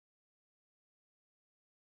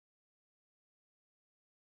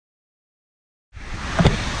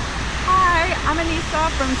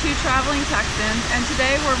from Two Traveling Texans, and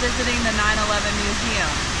today we're visiting the 9/11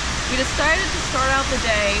 Museum. We decided to start out the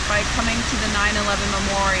day by coming to the 9/11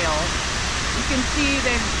 Memorial. You can see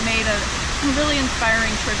they've made a really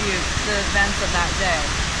inspiring tribute to the events of that day.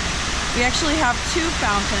 We actually have two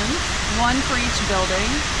fountains, one for each building.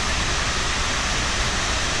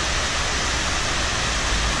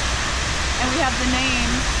 And we have the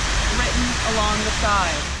names written along the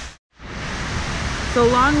side. So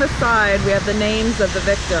along the side we have the names of the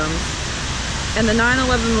victims, and the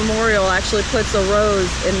 9/11 Memorial actually puts a rose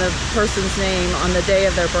in the person's name on the day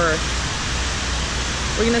of their birth.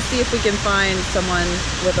 We're going to see if we can find someone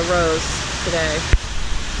with a rose today.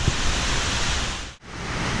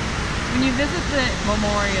 When you visit the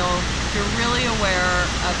memorial, you're really aware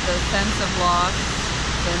of the sense of loss,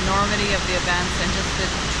 the enormity of the events, and just the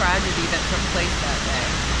tragedy that took place that day.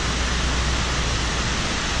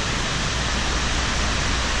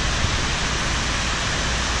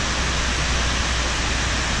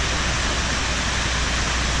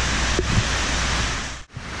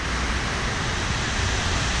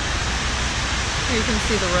 Here you can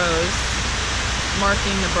see the rose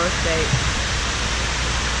marking the birth date.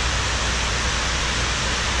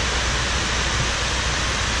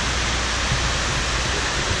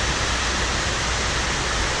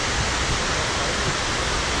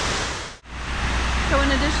 So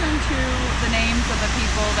in addition to the names of the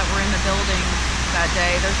people that were in the buildings that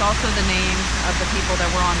day, there's also the names of the people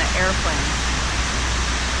that were on the airplanes.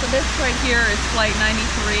 So this right here is Flight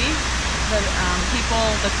 93. The people,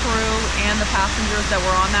 the crew, and the passengers that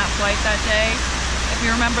were on that flight that day. If you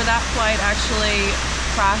remember, that flight actually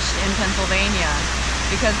crashed in Pennsylvania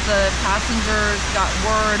because the passengers got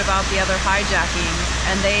word about the other hijackings,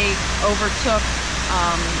 and they overtook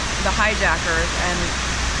the hijackers and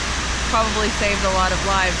probably saved a lot of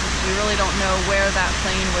lives. We really don't know where that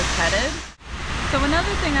plane was headed. So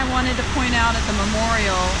another thing I wanted to point out at the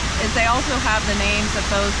memorial is they also have the names of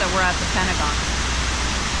those that were at the Pentagon.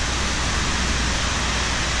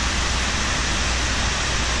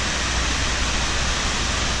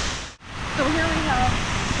 So here we have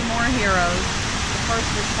some more heroes, the first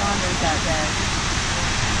responders that day.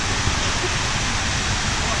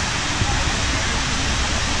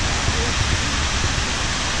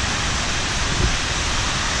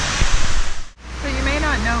 So you may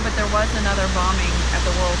not know, but there was another bombing at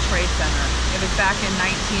the World Trade Center. It was back in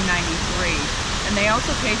 1993, and they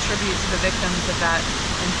also paid tribute to the victims of that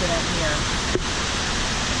incident here.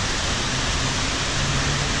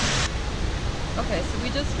 Okay, so we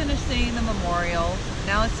just finished seeing the memorial.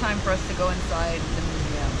 Now it's time for us to go inside the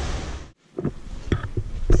museum.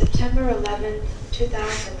 September 11th,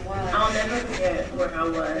 2001. I'll never forget where I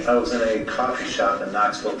was. I was in a coffee shop in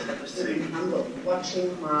Knoxville, Tennessee. I'm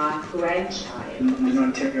watching my grandchild. In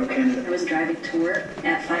Ontario, Canada. I was driving to work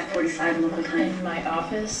at 5:45 local time. In my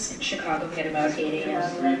office in Chicago at about 8 a.m.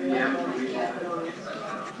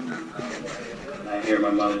 I hear my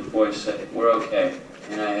mother's voice say, "We're okay."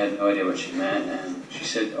 And I had no idea what she meant, and she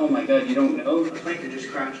said, "Oh my God, you don't know? The plane that just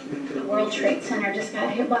crashed into The World Trade Center just got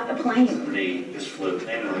hit by a plane. Somebody just flew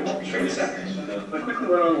in the World Trade Center. I quickly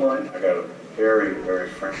went online. I got a very, very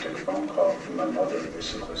frantic phone call from my mother.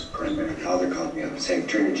 This was screaming. Now they're calling me up saying,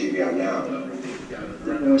 "Turn your TV on now."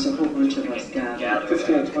 There was a whole bunch of us gathered.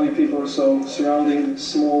 15 or 20 people or so surrounding the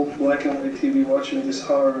small black and white TV watching this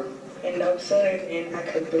horror. And no sooner than I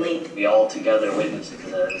could blink. We all together witnessed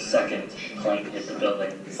the second plane hit the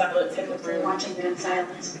building. Silence hit the room. Watching them in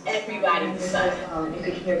silence. Everybody was silent. You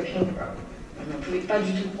could hear the pin drop.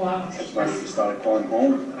 That's when we started calling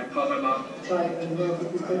home. I called my mom. Tried and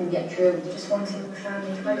we couldn't get through. Just wanted the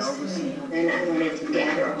family close to me. Then I wanted to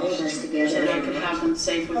gather all of us together. So that I could have them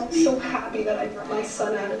safe with me. So happy that I got my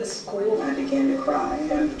son out of the school. I began to cry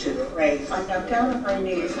and to pray. I got down on my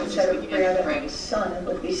knees and said a prayer that my son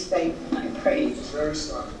would be safe. I prayed. Very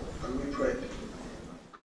silent, and we prayed.